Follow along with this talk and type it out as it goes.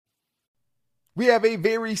We have a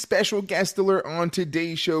very special guest alert on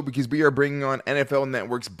today's show because we are bringing on NFL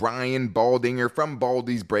Network's Brian Baldinger from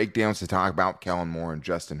Baldy's Breakdowns to talk about Kellen Moore and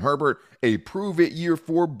Justin Herbert, a prove-it year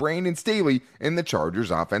for Brandon Staley and the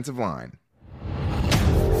Chargers offensive line.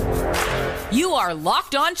 You are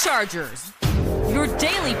Locked On Chargers, your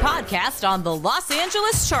daily podcast on the Los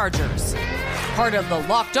Angeles Chargers, part of the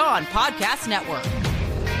Locked On Podcast Network,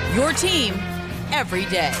 your team every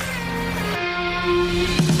day.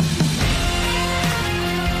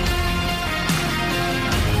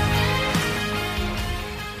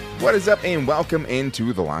 What is up, and welcome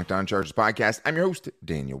into the Locked On Chargers podcast. I'm your host,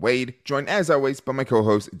 Daniel Wade, joined as always by my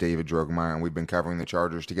co-host, David Drogemeyer, and we've been covering the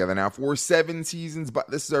Chargers together now for 7 seasons,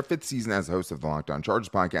 but this is our 5th season as the host of the Locked On Chargers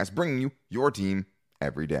podcast, bringing you your team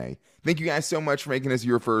every day. Thank you guys so much for making us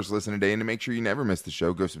your first listen today, and to make sure you never miss the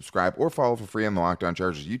show, go subscribe or follow for free on the Locked On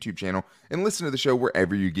Chargers YouTube channel, and listen to the show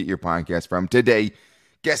wherever you get your podcast from. Today,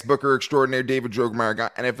 guest booker extraordinaire David Drogemeyer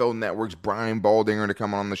got NFL Network's Brian Baldinger to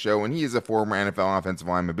come on the show, and he is a former NFL offensive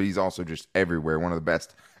lineman, but he's also just everywhere, one of the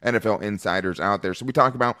best NFL insiders out there. So we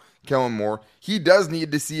talk about Kellen Moore. He does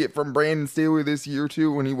need to see it from Brandon Staley this year,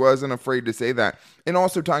 too, when he wasn't afraid to say that. And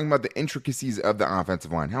also talking about the intricacies of the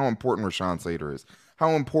offensive line, how important Rashawn Slater is,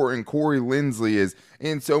 how important Corey Linsley is,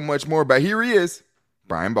 and so much more. But here he is,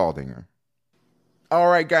 Brian Baldinger. All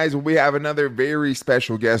right, guys, we have another very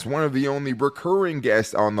special guest, one of the only recurring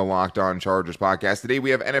guests on the Locked On Chargers podcast. Today,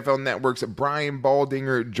 we have NFL Network's Brian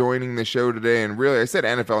Baldinger joining the show today. And really, I said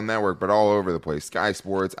NFL Network, but all over the place. Sky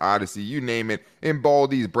Sports, Odyssey, you name it. And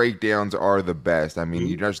Baldy's breakdowns are the best. I mean,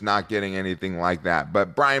 you're just not getting anything like that.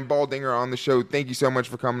 But Brian Baldinger on the show, thank you so much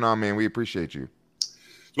for coming on, man. We appreciate you.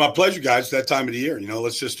 It's my pleasure, guys. That time of the year,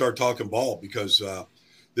 let's just start talking ball because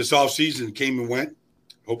this offseason came and went.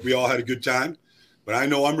 Hope we all had a good time. But I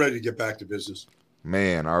know I'm ready to get back to business.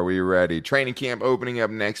 Man, are we ready? Training camp opening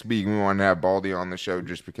up next week. We want to have Baldy on the show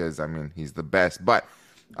just because, I mean, he's the best. But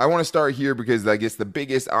I want to start here because I guess the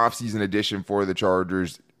biggest offseason addition for the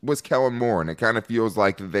Chargers was Kellen Moore. And it kind of feels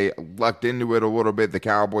like they lucked into it a little bit. The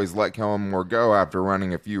Cowboys let Kellen Moore go after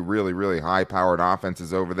running a few really, really high-powered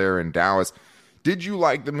offenses over there in Dallas. Did you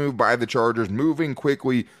like the move by the Chargers, moving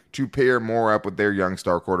quickly to pair Moore up with their young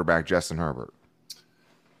star quarterback, Justin Herbert?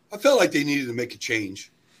 I felt like they needed to make a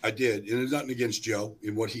change. I did. And there's nothing against Joe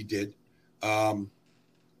in what he did. But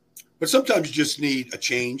sometimes you just need a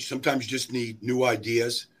change. Sometimes you just need new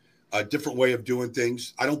ideas, a different way of doing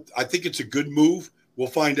things. I think it's a good move. We'll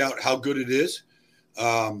find out how good it is.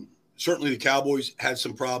 Certainly the Cowboys had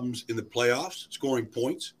some problems in the playoffs, scoring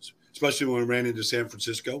points, especially when we ran into San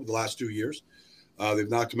Francisco the last 2 years. They've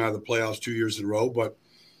knocked them out of the playoffs 2 years in a row. But,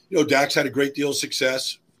 Dak's had a great deal of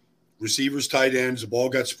success. Receivers, tight ends, the ball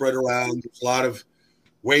got spread around. There's a lot of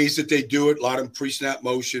ways that they do it, a lot of pre-snap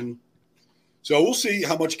motion. So we'll see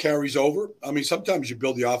how much carries over. I mean, sometimes you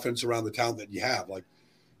build the offense around the talent that you have. Like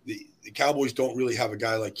the Cowboys don't really have a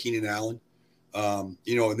guy like Keenan Allen. And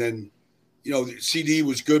then, CD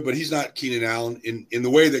was good, but he's not Keenan Allen in the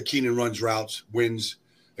way that Keenan runs routes, wins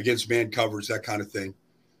against man covers, that kind of thing.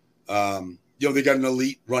 They got an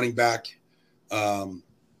elite running back.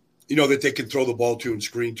 That they can throw the ball to and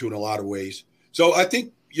screen to in a lot of ways. So I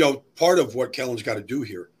think, part of what Kellen's got to do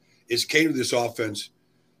here is cater this offense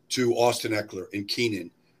to Austin Eckler and Keenan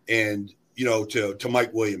and, to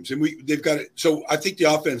Mike Williams. And they've got it. So I think the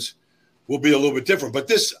offense will be a little bit different. But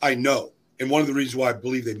this I know, and one of the reasons why I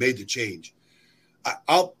believe they made the change.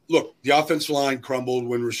 Look, the offensive line crumbled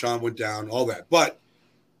when Rashawn went down, all that. But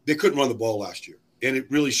they couldn't run the ball last year. And it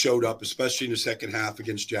really showed up, especially in the second half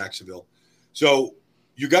against Jacksonville. So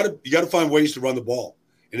you got to find ways to run the ball,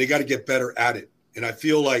 and they got to get better at it. And I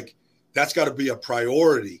feel like that's got to be a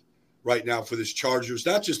priority right now for this Chargers,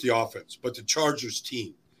 not just the offense, but the Chargers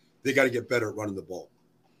team. They got to get better at running the ball.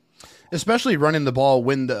 Especially running the ball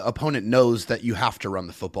when the opponent knows that you have to run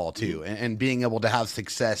the football too, and being able to have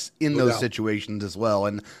success in those situations as well.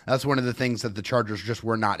 And that's one of the things that the Chargers just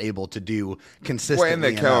were not able to do consistently. Well, and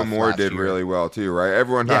that Kellen Moore did really well too, right?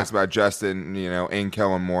 Everyone talks about Justin, and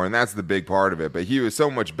Kellen Moore, and that's the big part of it. But he was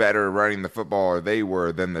so much better running the football, or they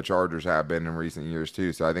were, than the Chargers have been in recent years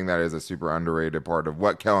too. So I think that is a super underrated part of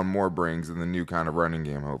what Kellen Moore brings in the new kind of running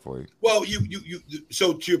game, hopefully. Well,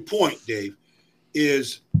 so to your point, Dave,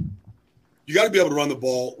 is you got to be able to run the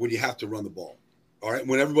ball when you have to run the ball. All right.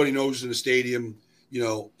 When everybody knows in the stadium,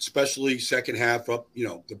 especially second half up,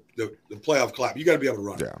 the playoff clap, you got to be able to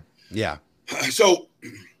run. Yeah. So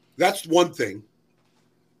that's one thing.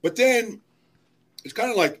 But then it's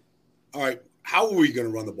kind of like, all right, how are we going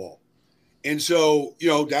to run the ball? And so,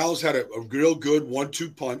 Dallas had a real good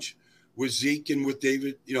 1-2 punch with Zeke and with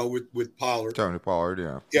David, with Pollard. Tony Pollard,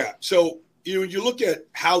 yeah. Yeah. So, you look at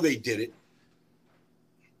how they did it.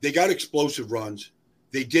 they got explosive runs.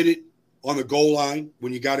 They did it on the goal line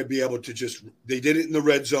when you got to be able to they did it in the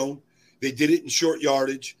red zone. They did it in short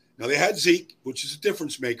yardage. Now they had Zeke, which is a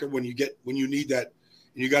difference maker when you need that,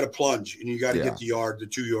 and you got to plunge and you got to get the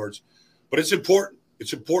 2 yards. But it's important.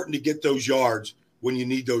 It's important to get those yards when you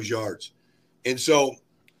need those yards. And so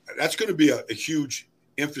that's going to be a huge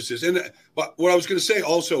emphasis. But what I was going to say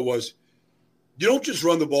also was, you don't just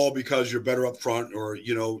run the ball because you're better up front or,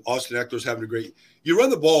 Austin Eckler's having a great – you run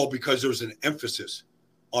the ball because there's an emphasis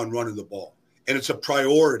on running the ball, and it's a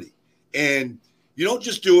priority. And you don't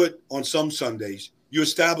just do it on some Sundays. You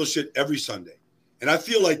establish it every Sunday. And I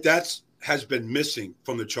feel like has been missing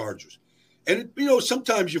from the Chargers. And,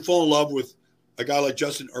 sometimes you fall in love with a guy like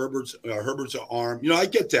Justin Herbert's arm. I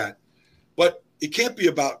get that. But it can't be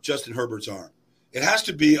about Justin Herbert's arm. It has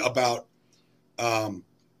to be about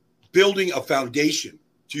building a foundation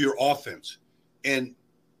to your offense. And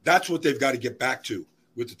that's what they've got to get back to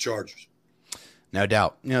with the Chargers. No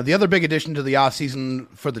doubt. The other big addition to the offseason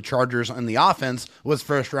for the Chargers on the offense was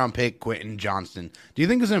first-round pick Quentin Johnston. Do you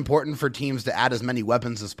think it's important for teams to add as many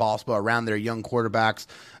weapons as possible around their young quarterbacks,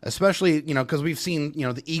 especially, because we've seen,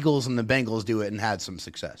 the Eagles and the Bengals do it and had some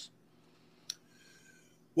success?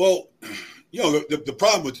 Well, the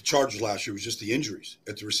problem with the Chargers last year was just the injuries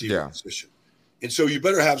at the receiver position. And so you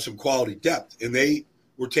better have some quality depth. And they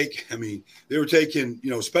were taking,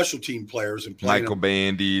 special team players and playing Michael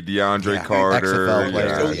Bandy, DeAndre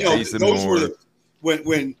Carter, Jason those Moore. Were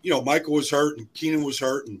when Michael was hurt and Keenan was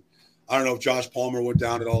hurt, and I don't know if Josh Palmer went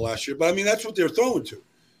down at all last year, but that's what they're throwing to.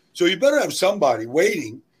 So you better have somebody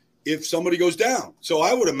waiting if somebody goes down. So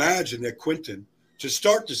I would imagine that Quentin, to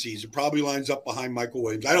start the season, probably lines up behind Michael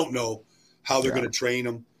Williams. I don't know how they're going to train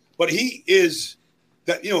him, but he is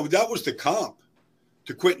that. That was the comp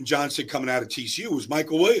to Quentin Johnston coming out of TCU was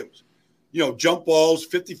Michael Williams. Jump balls,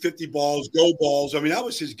 50-50 balls, go balls. That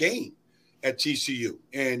was his game at TCU.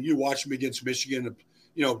 And you watch him against Michigan,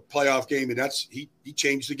 playoff game, and he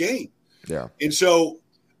changed the game. Yeah. And so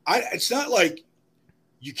it's not like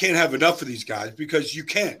you can't have enough of these guys, because you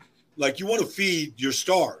can. Like, you want to feed your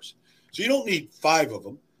stars. So you don't need 5 of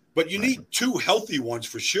them, but you need 2 healthy ones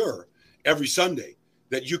for sure every Sunday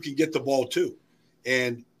that you can get the ball to.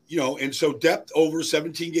 And so depth over a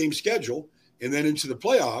 17-game schedule and then into the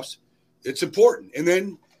playoffs, it's important. And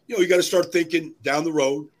then, you got to start thinking down the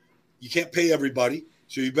road. You can't pay everybody,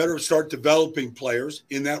 so you better start developing players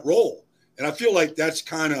in that role. And I feel like that's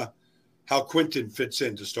kind of how Quentin fits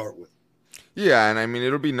in to start with. Yeah, and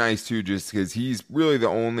it'll be nice too, just because he's really the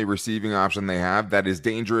only receiving option they have that is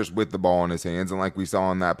dangerous with the ball in his hands. And like we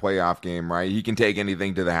saw in that playoff game, right, he can take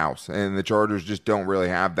anything to the house. And the Chargers just don't really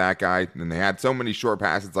have that guy. And they had so many short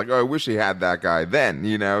passes. It's like, I wish he had that guy then,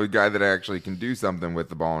 a guy that actually can do something with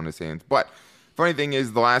the ball in his hands. But funny thing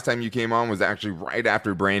is, the last time you came on was actually right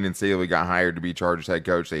after Brandon Staley got hired to be Chargers head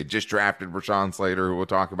coach. They had just drafted Rashawn Slater, who we'll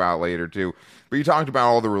talk about later too. But you talked about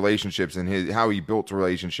all the relationships and how he built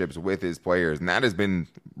relationships with his players, and that has been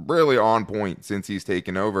really on point since he's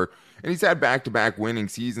taken over. And he's had back-to-back winning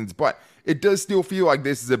seasons, but it does still feel like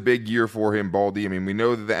this is a big year for him, Baldy. We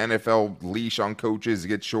know that the NFL leash on coaches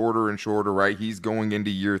gets shorter and shorter, right? He's going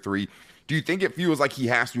into year 3. Do you think it feels like he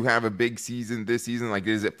has to have a big season this season? Like,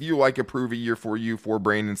 does it feel like a prove a year for you for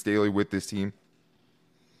Brandon Staley with this team?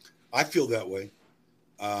 I feel that way.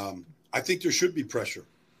 I think there should be pressure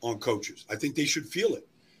on coaches. I think they should feel it,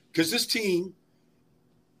 because this team,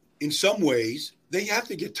 in some ways, they have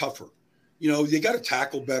to get tougher. They got to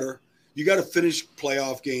tackle better. You got to finish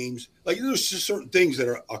playoff games. Like, there's just certain things that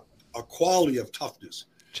are a quality of toughness.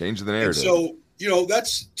 Change the narrative. And so,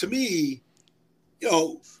 that's, to me,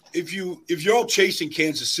 if you're all chasing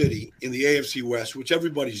Kansas City in the AFC West, which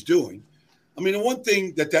everybody's doing, the one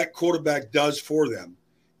thing that quarterback does for them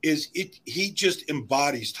is he just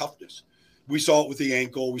embodies toughness. We saw it with the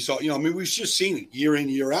ankle. We saw, we've just seen it year in,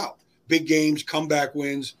 year out. Big games, comeback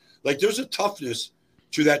wins. Like, there's a toughness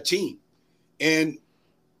to that team. And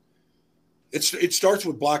it starts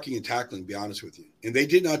with blocking and tackling, to be honest with you. And they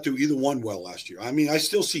did not do either one well last year. I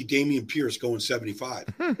still see Dameon Pierce going 75.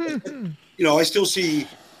 I still see,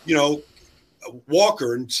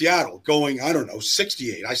 Walker in Seattle going,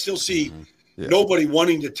 68. I still see nobody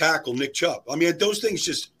wanting to tackle Nick Chubb. Those things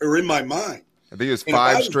just are in my mind. I think it was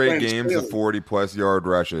 5 straight games of 40-plus yard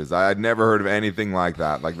rushes. I had never heard of anything like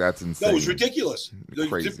that. Like, that's insane. No, it was ridiculous.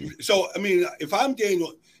 Crazy. So, if I'm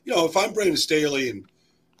Daniel, if I'm Brandon Staley, and,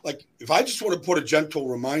 like, if I just want to put a gentle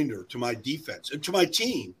reminder to my defense and to my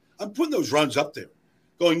team, I'm putting those runs up there,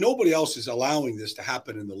 going, nobody else is allowing this to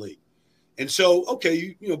happen in the league. And so,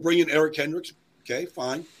 okay, bring in Eric Hendricks. Okay,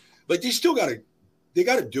 fine. But they still got to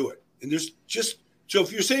do it. And there's just So if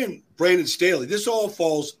you're saying Brandon Staley, this all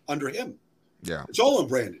falls under him. Yeah. It's all on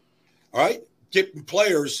Brandon. All right? Get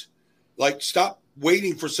players, like, stop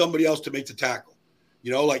waiting for somebody else to make the tackle.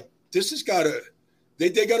 You know, like, this has got to – they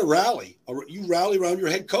got to rally. You rally around your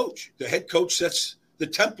head coach. The head coach sets the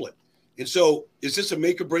template. And so is this a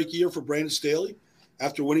make-or-break year for Brandon Staley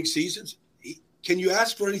after winning seasons? Can you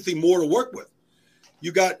ask for anything more to work with?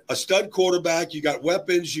 You got a stud quarterback. You got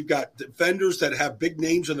weapons. You got defenders that have big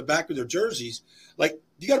names on the back of their jerseys. Like,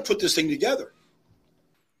 you got to put this thing together.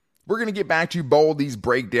 We're going to get back to Baldy's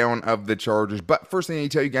breakdown of the Chargers, but first I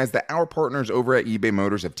need to tell you guys that our partners over at eBay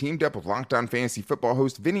Motors have teamed up with Locked On Fantasy Football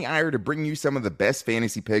host Vinny Iyer to bring you some of the best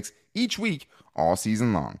fantasy picks each week, all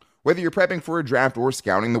season long. Whether you're prepping for a draft or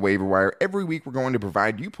scouting the waiver wire, every week we're going to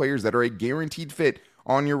provide you players that are a guaranteed fit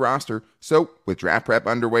on your roster. So, with draft prep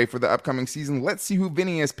underway for the upcoming season, let's see who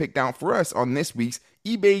Vinny has picked out for us on this week's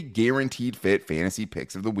eBay Guaranteed Fit Fantasy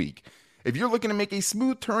Picks of the Week. If you're looking to make a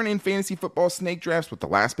smooth turn in fantasy football snake drafts with the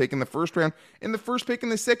last pick in the first round and the first pick in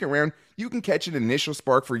the second round, you can catch an initial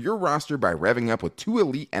spark for your roster by revving up with two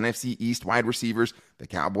elite NFC East wide receivers, the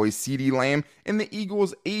Cowboys' CeeDee Lamb and the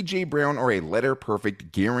Eagles' A.J. Brown, are a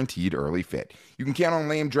letter-perfect guaranteed early fit. You can count on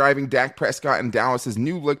Lamb driving Dak Prescott and Dallas'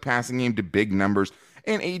 new-look passing game to big numbers,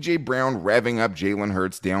 and A.J. Brown revving up Jalen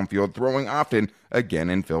Hurts downfield, throwing often,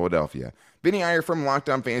 again in Philadelphia. Vinny Iyer from Locked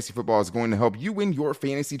On Fantasy Football is going to help you win your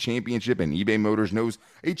fantasy championship, and eBay Motors knows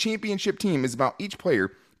a championship team is about each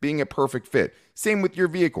player being a perfect fit. Same with your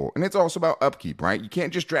vehicle, and it's also about upkeep, right? You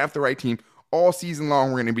can't just draft the right team. All season long,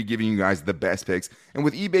 we're going to be giving you guys the best picks, and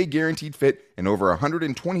with eBay Guaranteed Fit and over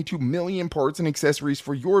 122 million parts and accessories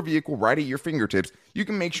for your vehicle right at your fingertips, you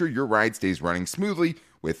can make sure your ride stays running smoothly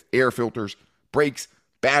with air filters, brakes,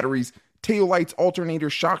 batteries, tail lights,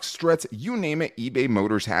 alternators, shocks, struts, you name it, eBay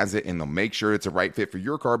Motors has it, and they'll make sure it's a right fit for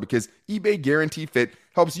your car because eBay Guaranteed Fit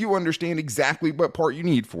helps you understand exactly what part you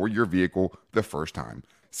need for your vehicle the first time.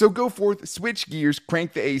 So go forth, switch gears,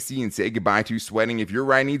 crank the AC, and say goodbye to sweating if your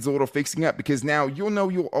ride needs a little fixing up, because now you'll know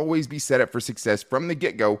you'll always be set up for success from the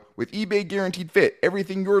get-go. With eBay Guaranteed Fit,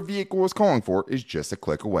 everything your vehicle is calling for is just a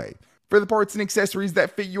click away. For the parts and accessories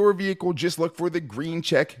that fit your vehicle, just look for the green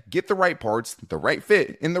check. Get the right parts, the right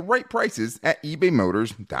fit, and the right prices at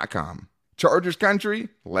ebaymotors.com. Chargers country,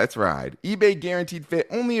 let's ride. eBay Guaranteed Fit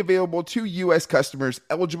only available to U.S. customers.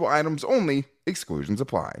 Eligible items only. Exclusions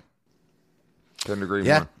apply. Couldn't agree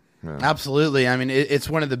more. Yeah, absolutely. I mean, it's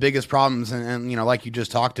one of the biggest problems, and you know, like you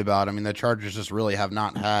just talked about, I mean, the Chargers just really have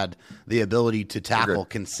not had the ability to tackle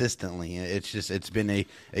consistently. It's been a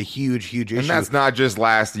huge issue. And that's not just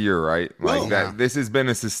last year, right? Like No. that. This has been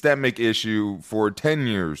a systemic issue for 10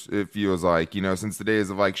 years, it feels like, you know, since the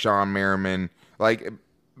days of like Sean Merriman. Like,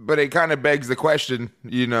 but it kind of begs the question,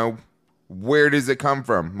 you know, where does it come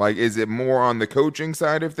from? Like, is it more on the coaching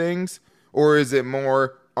side of things, or is it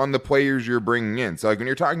more on the players you're bringing in? So like when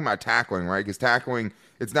you're talking about tackling, right? Because tackling,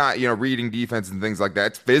 it's not, you know, reading defense and things like that.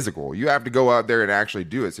 It's physical. You have to go out there and actually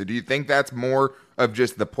do it. So do you think that's more of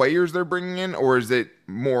just the players they're bringing in, or is it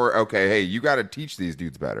more, okay, hey, you got to teach these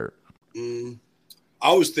dudes better? I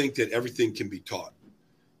always think that everything can be taught.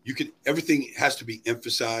 Everything has to be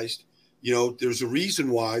emphasized. You know, there's a reason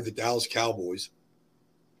why the Dallas Cowboys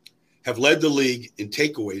have led the league in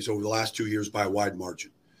takeaways over the last 2 years by a wide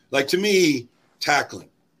margin. Like, to me, tackling,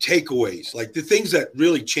 takeaways, like the things that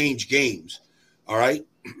really change games, all right,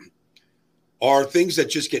 are things that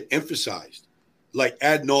just get emphasized, like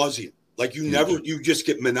ad nauseum. Like you just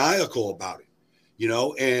get maniacal about it, you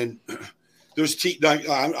know. And there's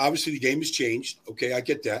obviously the game has changed. Okay, I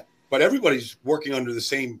get that, but everybody's working under the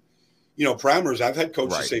same, you know, parameters. I've had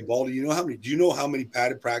coaches say, "Baldy, do you know how many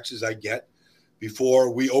padded practices I get before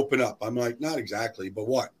we open up?" I'm like, not exactly, but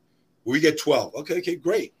what? We get 12. Okay,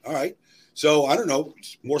 great, all right. So I don't know,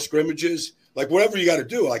 more scrimmages, like whatever you got to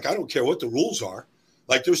do. Like, I don't care what the rules are.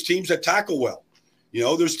 Like, there's teams that tackle well. You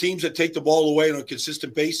know, there's teams that take the ball away on a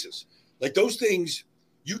consistent basis. Like, those things,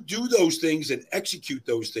 you do those things and execute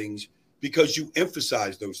those things because you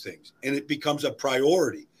emphasize those things. And it becomes a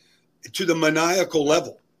priority to the maniacal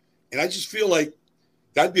level. And I just feel like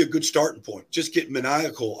that'd be a good starting point. Just get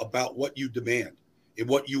maniacal about what you demand and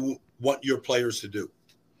what you want your players to do.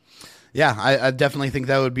 Yeah, I definitely think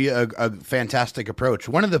that would be a fantastic approach.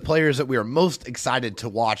 One of the players that we are most excited to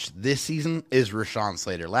watch this season is Rashawn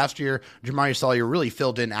Slater. Last year, Jamari Sawyer really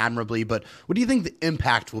filled in admirably, but what do you think the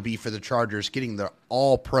impact will be for the Chargers getting the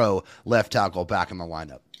all-pro left tackle back in the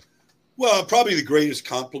lineup? Well, probably the greatest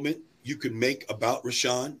compliment you could make about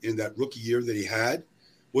Rashawn in that rookie year that he had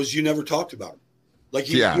was you never talked about him. Like,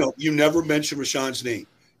 you know, you never mentioned Rashawn's name.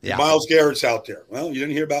 Yeah. Myles Garrett's out there. Well, you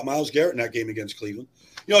didn't hear about Myles Garrett in that game against Cleveland.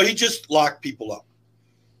 You know, he just locked people up.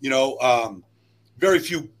 You know, very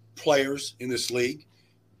few players in this league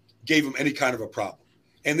gave him any kind of a problem.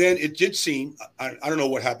 And then it did seem, I don't know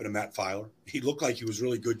what happened to Matt Filer. He looked like he was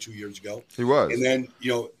really good 2 years ago. He was. And then,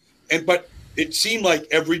 but it seemed like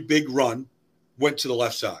every big run went to the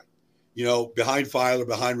left side, behind Filer,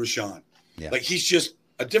 behind Rashawn. Yeah. Like he's just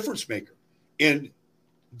a difference maker. And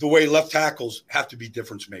the way left tackles have to be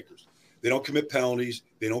difference makers. They don't commit penalties.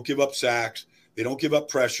 They don't give up sacks. They don't give up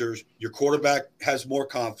pressures. Your quarterback has more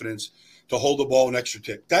confidence to hold the ball an extra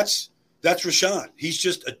tick. That's Rashawn.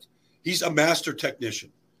 He's a master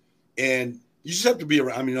technician. And you just have to be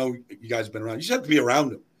around. I mean, I know you guys have been around. You just have to be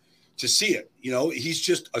around him to see it. He's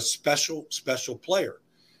just a special, special player.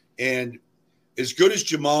 And as good as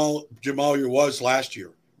Jamal was last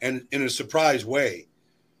year, and in a surprise way,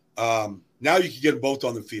 now you can get them both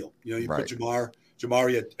on the field. You right. Put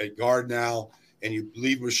Jamari at guard now, and you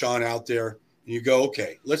leave Rashawn out there, and you go,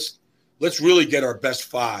 okay, let's really get our best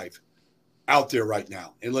five out there right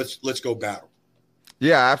now, and let's go battle.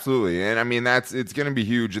 Yeah, absolutely. And I mean, it's going to be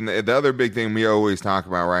huge. And the other big thing we always talk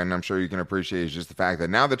about, right, and I'm sure you can appreciate, is just the fact that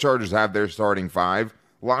now the Chargers have their starting five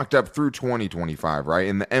locked up through 2025, right?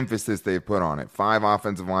 And the emphasis they've put on it. 5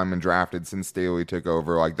 offensive linemen drafted since Staley took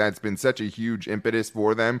over. Like, that's been such a huge impetus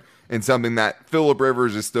for them, and something that Phillip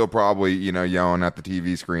Rivers is still probably, yelling at the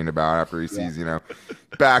TV screen about after he sees,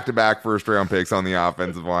 back-to-back first-round picks on the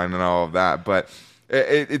offensive line and all of that. But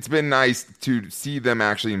it's been nice to see them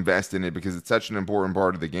actually invest in it because it's such an important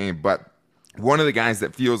part of the game. But one of the guys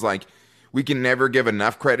that feels like we can never give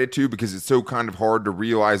enough credit to, because it's so kind of hard to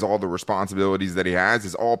realize all the responsibilities that he has,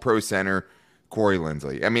 is all-pro center Corey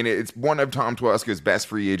Linsley. I mean, it's one of Tom Telesco's best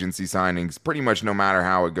free agency signings, pretty much no matter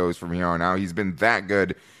how it goes from here on out. He's been that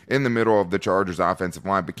good in the middle of the Chargers offensive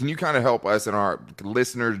line. But can you kind of help us and our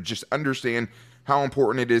listeners just understand how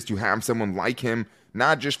important it is to have someone like him,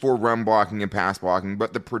 not just for run blocking and pass blocking,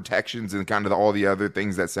 but the protections and kind of all the other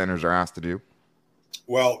things that centers are asked to do?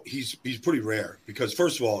 Well, he's pretty rare because,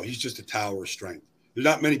 first of all, he's just a tower of strength. There's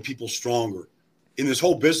not many people stronger in this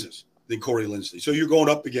whole business than Corey Linsley. So you're going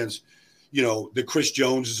up against, the Chris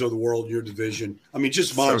Joneses of the world in your division. I mean,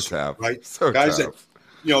 just monster, right? So guys tough.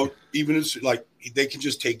 that, even it's like they can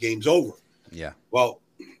just take games over. Yeah. Well,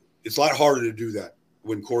 it's a lot harder to do that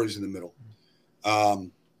when Corey's in the middle. I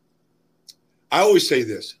always say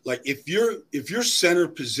this, like if your center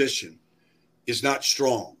position is not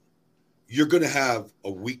strong, you're going to have a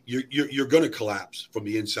weak. You're going to collapse from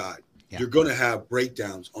the inside. Yeah. You're going to have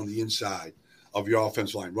breakdowns on the inside of your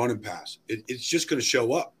offensive line, run and pass. It's just going to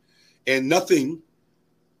show up, and nothing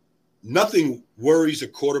worries a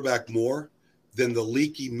quarterback more than the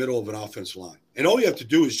leaky middle of an offensive line. And all you have to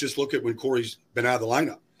do is just look at when Corey's been out of the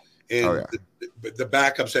lineup, and the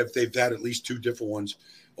backups, if they've had at least 2 different ones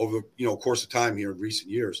over course of time here in recent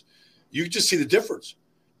years, you just see the difference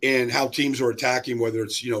in how teams are attacking, whether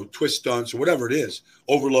it's, twist stunts or whatever it is,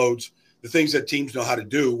 overloads, the things that teams know how to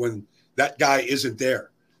do when that guy isn't there.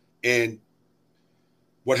 And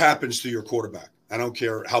what happens to your quarterback? I don't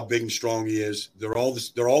care how big and strong he is. They're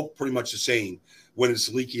all pretty much the same when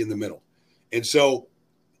it's leaky in the middle. And so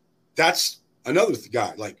that's another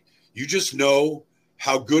guy. Like, you just know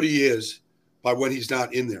how good he is by when he's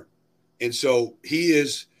not in there. And so he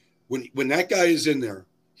is, when that guy is in there,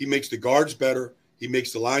 he makes the guards better. He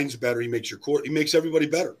makes the lines better. He makes he makes everybody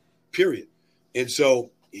better, period. And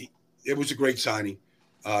so it was a great signing.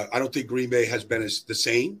 I don't think Green Bay has been the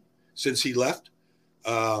same since he left.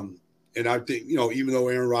 And I think, even though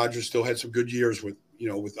Aaron Rodgers still had some good years with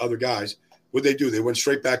other guys, what they do? They went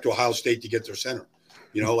straight back to Ohio State to get their center.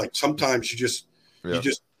 Like sometimes you just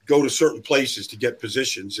go to certain places to get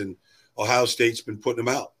positions, and Ohio State's been putting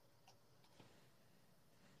them out.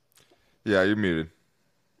 Yeah, you're muted.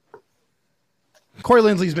 Corey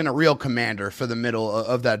Linsley's been a real commander for the middle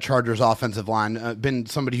of that Chargers offensive line. Been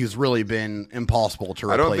somebody who's really been impossible to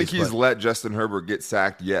replace. I don't think he's let Justin Herbert get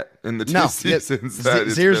sacked yet in the 2 seasons that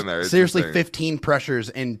it's been there. Seriously, 15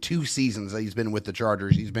 pressures in 2 seasons that he's been with the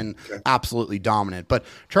Chargers. He's been absolutely dominant. But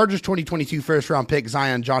Chargers 2022 first-round pick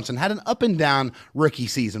Zion Johnson had an up-and-down rookie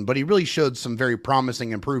season, but he really showed some very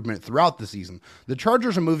promising improvement throughout the season. The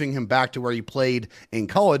Chargers are moving him back to where he played in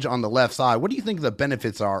college on the left side. What do you think the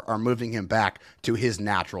benefits are moving him back to his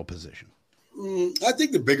natural position? I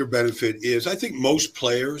think the bigger benefit is, I think most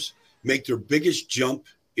players make their biggest jump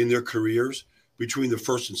in their careers between the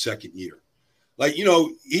first and second year. Like,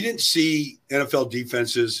 he didn't see NFL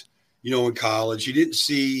defenses, in college. He didn't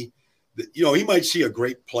see, he might see a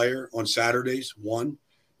great player on Saturdays.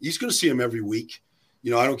 He's going to see him every week. I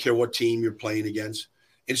don't care what team you're playing against.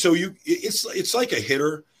 And so it's like a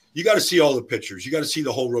hitter. You got to see all the pitchers. You got to see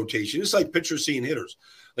the whole rotation. It's like pitchers seeing hitters.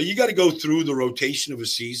 Like, you got to go through the rotation of a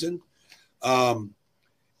season And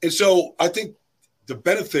so I think the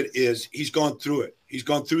benefit is he's gone through it. He's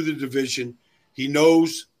gone through the division. He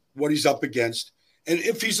knows what he's up against. And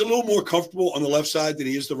if he's a little more comfortable on the left side than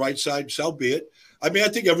he is the right side, so be it. I mean, I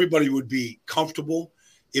think everybody would be comfortable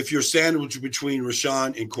if you're sandwiched between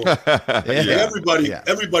Rashawn and Corey.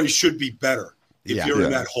 Everybody should be better if you're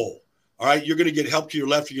in that hole. All right, you're going to get help to your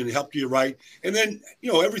left, you're going to help to your right. And then,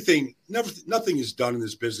 nothing is done in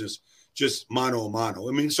this business just mano a mano.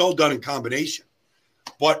 I mean, it's all done in combination.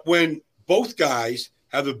 But when both guys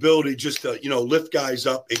have the ability just to, lift guys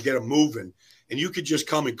up and get them moving, and you could just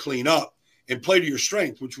come and clean up and play to your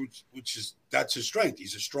strength, that's his strength.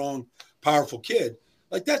 He's a strong, powerful kid.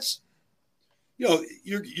 Like that's,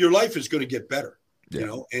 your life is going to get better,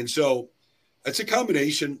 And so it's a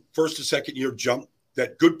combination, first and second year jump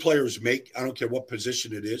that good players make. I don't care what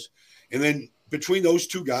position it is. And then between those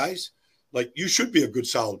two guys, like you should be a good,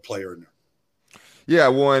 solid player in there. Yeah,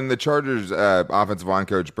 well, and the Chargers offensive line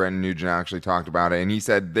coach, Brendan Nugent, actually talked about it, and he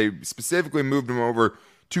said they specifically moved him over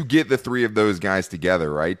to get the three of those guys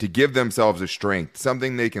together, right, to give themselves a strength,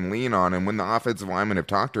 something they can lean on. And when the offensive linemen have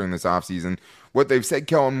talked during this offseason, what they've said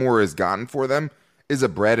Kellen Moore has gotten for them is a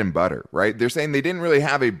bread and butter, right? They're saying they didn't really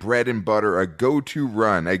have a bread and butter, a go-to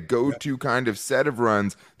run, a go-to kind of set of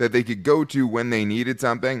runs that they could go to when they needed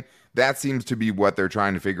something. That seems to be what they're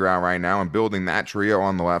trying to figure out right now, and building that trio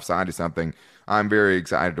on the left side is something I'm very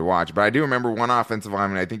excited to watch. But I do remember one offensive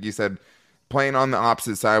lineman, I think he said playing on the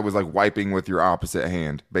opposite side was like wiping with your opposite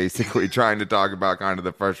hand, basically trying to talk about kind of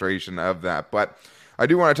the frustration of that. But I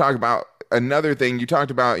do want to talk about another thing. You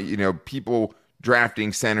talked about, people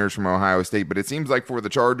drafting centers from Ohio State, but it seems like for the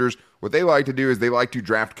Chargers, what they like to do is they like to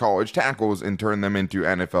draft college tackles and turn them into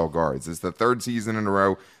NFL guards. It's the third season in a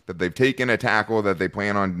row that they've taken a tackle that they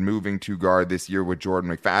plan on moving to guard this year with Jordan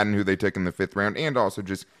McFadden, who they took in the 5th round, and also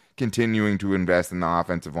just continuing to invest in the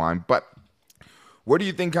offensive line. But what do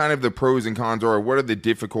you think kind of the pros and cons are? What are the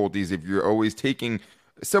difficulties if you're always taking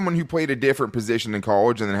someone who played a different position in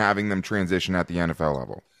college and then having them transition at the NFL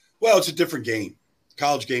level? Well, it's a different game.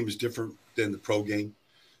 College game is different than the pro game.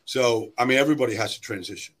 So, I mean, everybody has to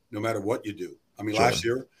transition no matter what you do. I mean, last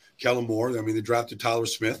year, Kellen Moore, they drafted Tyler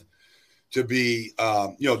Smith to be,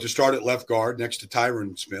 to start at left guard next to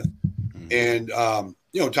Tyron Smith. And,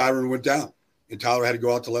 Tyron went down and Tyler had to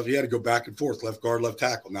go out to left. He had to go back and forth, left guard, left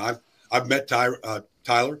tackle. Now, I've met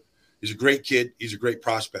Tyler. He's a great kid. He's a great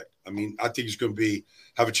prospect. I mean, I think he's going to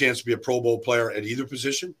have a chance to be a Pro Bowl player at either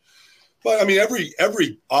position. But I mean,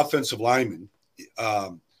 every offensive lineman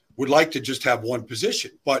would like to just have one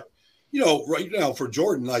position. But, right now for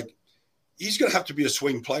Jordan, like he's going to have to be a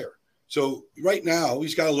swing player. So right now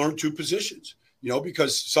he's got to learn two positions,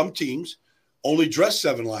 because some teams only dress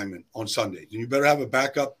 7 linemen on Sundays. And you better have a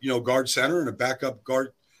backup, guard center and a backup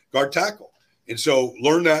guard tackle. And so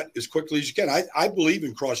learn that as quickly as you can. I believe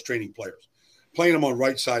in cross-training players, playing them on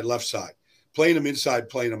right side, left side, playing them inside,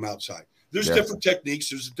 playing them outside. There's different techniques.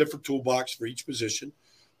 There's a different toolbox for each position.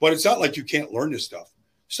 But it's not like you can't learn this stuff.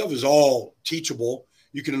 Stuff is all teachable.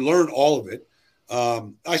 You can learn all of it.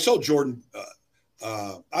 I saw Jordan.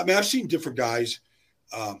 I've seen different guys.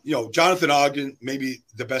 Jonathan Ogden, maybe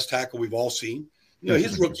the best tackle we've all seen.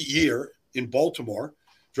 His rookie year in Baltimore,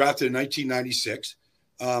 drafted in 1996.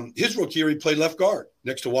 His rookie year, he played left guard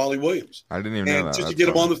next to Wally Williams. I didn't even know that. Just to get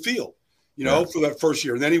him on the field, for that first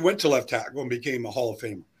year. And then he went to left tackle and became a Hall of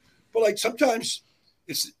Famer. But like sometimes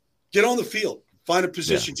it's get on the field, find a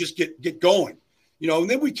position, just get going, and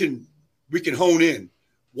then we can hone in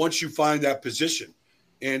once you find that position.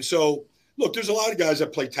 And so, look, there's a lot of guys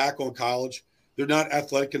that play tackle in college. They're not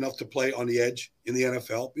athletic enough to play on the edge in the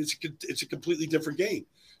NFL. It's a completely different game.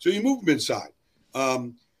 So you move them inside.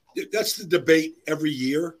 That's the debate every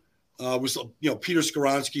year. Was Peter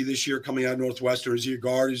Skoronski this year coming out of Northwestern? Is he a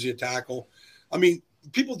guard? Is he a tackle? I mean,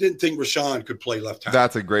 people didn't think Rashawn could play left tackle.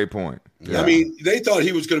 That's a great point. Yeah. I mean, they thought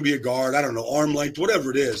he was going to be a guard. I don't know, arm length,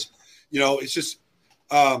 whatever it is. It's just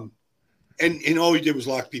and all he did was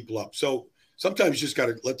lock people up. So sometimes you just got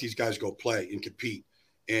to let these guys go play and compete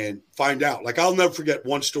and find out. Like I'll never forget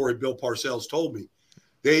one story Bill Parcells told me.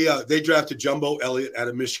 They drafted Jumbo Elliott out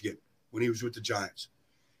of Michigan when he was with the Giants.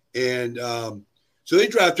 And so they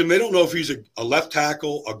drafted him. They don't know if he's a left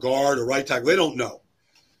tackle, a guard, a right tackle. They don't know.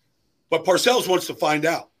 But Parcells wants to find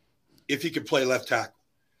out if he can play left tackle.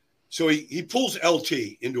 So he pulls LT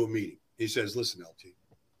into a meeting. He says, listen, LT,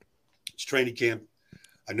 it's training camp.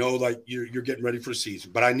 I know like you're getting ready for a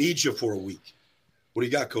season, but I need you for a week. What do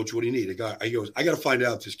you got, coach? What do you need? He goes, I got to find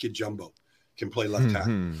out if this kid Jumbo can play left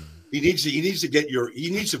tackle. He needs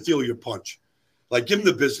to feel your punch. Like give him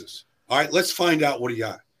the business. All right, let's find out what he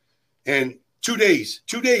got. And 2 days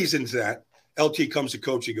into that, LT comes to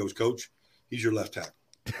coach. He goes, Coach, he's your left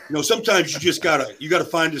tackle. Sometimes you gotta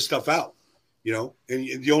find this stuff out, and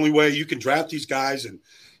the only way you can draft these guys and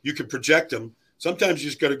you can project them, sometimes you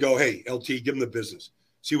just got to go, hey, LT, give him the business,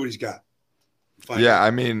 see what he's got.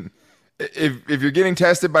 I mean, if you're getting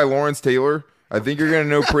tested by Lawrence Taylor, I think you're going to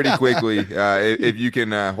know pretty quickly if you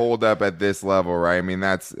can hold up at this level, right? I mean,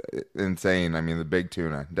 that's insane. I mean, the big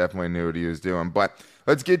tuna definitely knew what he was doing. But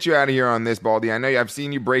let's get you out of here on this, Baldy. I know I've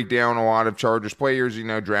seen you break down a lot of Chargers players,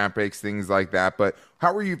 draft picks, things like that. But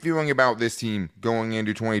how are you feeling about this team going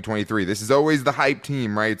into 2023? This is always the hype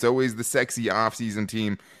team, right? It's always the sexy offseason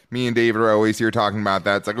team. Me and David are always here talking about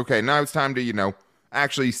that. It's like, okay, now it's time to,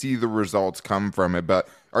 actually see the results come from it. But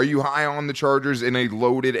are you high on the Chargers in a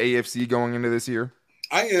loaded AFC going into this year?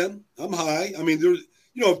 I am. I'm high. I mean,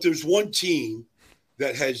 if there's one team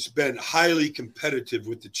that has been highly competitive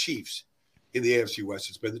with the Chiefs in the AFC West,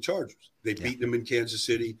 it's been the Chargers. They've beaten them in Kansas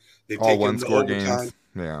City. They've all taken one-score them to overtime.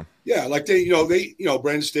 Games. Yeah, like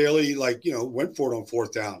Brandon Staley, went for it on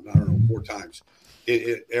fourth down. I don't know, 4 times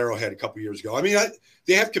at Arrowhead a couple years ago. I mean,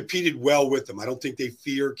 they have competed well with them. I don't think they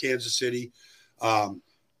fear Kansas City.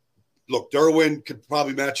 Look, Derwin could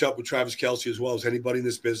probably match up with Travis Kelce as well as anybody in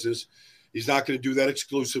this business. He's not going to do that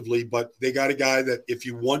exclusively, but they got a guy that if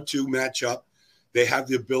you want to match up, they have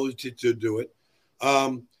the ability to do it.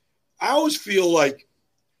 I always feel like,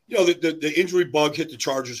 the injury bug hit the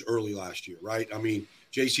Chargers early last year, right? I mean,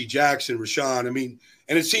 J.C. Jackson, Rashawn,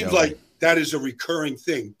 and it seems like that is a recurring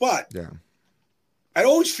thing. But it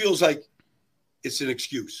always feels like it's an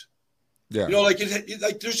excuse. Yeah.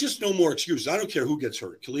 There's just no more excuses. I don't care who gets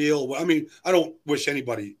hurt. Khalil, I don't wish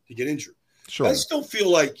anybody to get injured. Sure. I still feel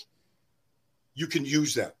like you can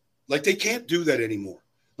use that. Like, they can't do that anymore.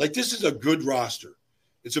 Like, this is a good roster.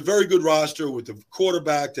 It's a very good roster with a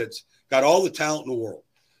quarterback that's got all the talent in the world.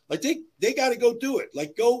 Like, they got to go do it.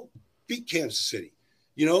 Like, go beat Kansas City.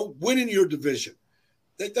 Win in your division.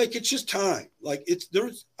 Like, it's just time. Like,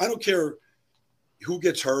 I don't care who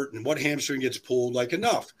gets hurt and what hamstring gets pulled. Like,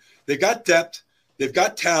 enough. They got depth. They've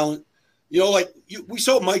got talent. We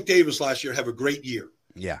saw Mike Davis last year have a great year.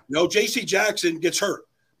 Yeah. J.C. Jackson gets hurt.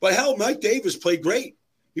 But hell, Mike Davis played great.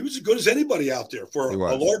 He was as good as anybody out there for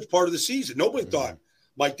a large part of the season. Nobody thought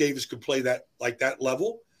Mike Davis could play that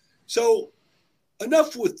level. So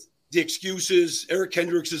enough with the excuses. Eric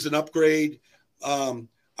Kendricks is an upgrade. I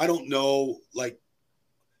don't know. Like,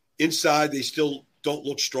 inside, they still don't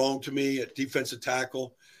look strong to me at defensive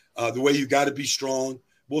tackle. The way you got to be strong.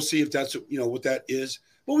 We'll see if that's what that is.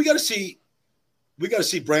 But we got to see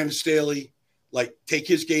Brandon Staley take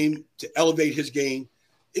his game to elevate his game.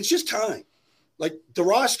 It's just time. Like, the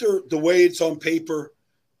roster, the way it's on paper,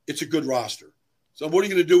 it's a good roster. So what are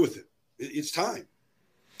you going to do with it? It's time.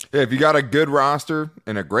 Yeah, if you got a good roster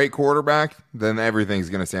and a great quarterback, then everything's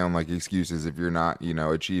going to sound like excuses if you're not,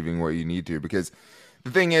 achieving what you need to. Because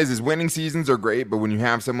the thing is winning seasons are great, but when you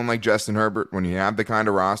have someone like Justin Herbert, when you have the kind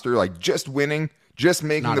of roster, like just winning, just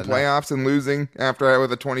making not the enough. Playoffs and losing after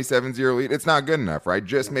with a 27-0 lead, it's not good enough, right?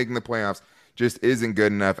 Just making the playoffs just isn't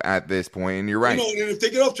good enough at this point. And you're right. And if they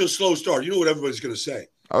get off to a slow start, you know what everybody's going to say.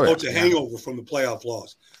 Oh, it's a hangover from the playoff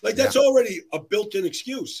loss. Like, that's already a built-in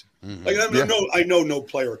excuse. Mm-hmm. Like, I know no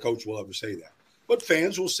player or coach will ever say that. But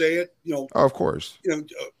fans will say it, of course.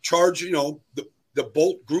 Charge, the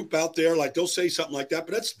Bolt group out there, like, they'll say something like that,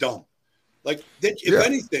 but that's dumb. Like, if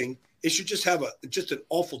anything, it should just have just an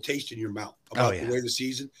awful taste in your mouth about the way of the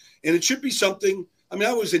season. And it should be something. I mean,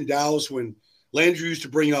 I was in Dallas when Landry used to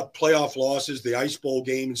bring up playoff losses, the Ice Bowl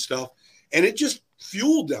game and stuff, and it just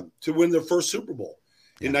fueled them to win their first Super Bowl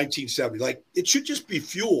in 1970. Like, it should just be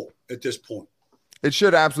fuel at this point. It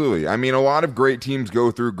should, absolutely. I mean, a lot of great teams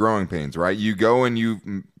go through growing pains, right? You go and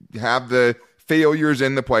you have the failures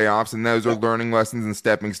in the playoffs, and those are learning lessons and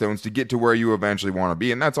stepping stones to get to where you eventually want to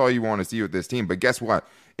be, and that's all you want to see with this team. But guess what?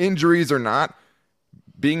 Injuries or not,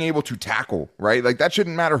 being able to tackle, right? Like, that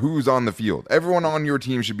shouldn't matter who's on the field. Everyone on your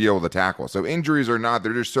team should be able to tackle. So injuries or not,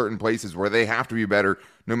 there are just certain places where they have to be better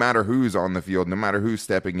no matter who's on the field, no matter who's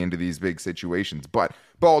stepping into these big situations. But,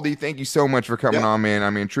 Baldy, thank you so much for coming on, man.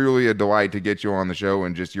 I mean, truly a delight to get you on the show,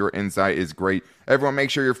 and just your insight is great. Everyone,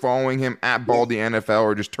 make sure you're following him at Baldy NFL,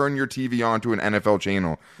 or just turn your TV on to an NFL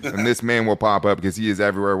channel, and this man will pop up because he is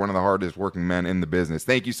everywhere, one of the hardest working men in the business.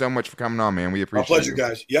 Thank you so much for coming on, man. We appreciate it. My pleasure,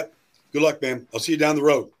 guys. Yep. Good luck, man. I'll see you down the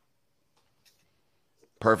road.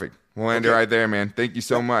 Perfect. We'll end it right there, man. Thank you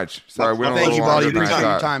so much. Sorry, we don't. Thank you, Baldy. Appreciate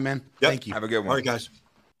your time, man. Yep. Thank you. Have a good one. All right, guys.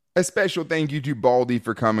 A special thank you to Baldy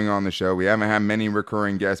for coming on the show. We haven't had many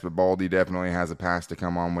recurring guests, but Baldy definitely has a pass to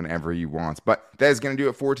come on whenever he wants. But that is going to do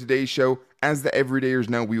it for today's show. As the Everydayers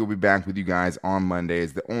know, we will be back with you guys on Monday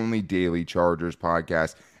as the only daily Chargers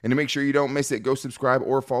podcast And to make sure you don't miss it, go subscribe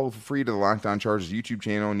or follow for free to the Locked On Chargers YouTube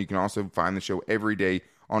channel, and you can also find the show every day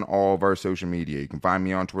on all of our social media. You can find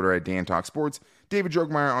me on Twitter at DanTalkSports, David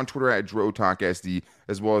Drogemeyer on Twitter at DroTalkSD,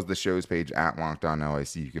 as well as the show's page at Locked On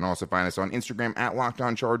LAC. You can also find us on Instagram at Locked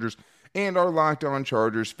On Chargers and our Locked On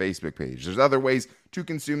Chargers Facebook page. There's other ways to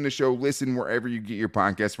consume the show. Listen wherever you get your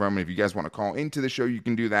podcast from. And if you guys want to call into the show, you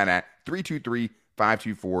can do that at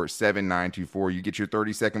 323-524-7924. You get your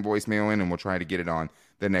 30-second voicemail in, and we'll try to get it on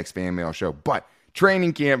the next fan mail show. But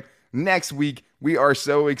training camp next week, we are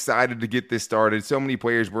so excited to get this started. So many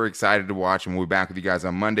players we're excited to watch, and we'll be back with you guys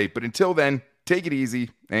on Monday. But until then, take it easy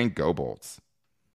and go Bolts.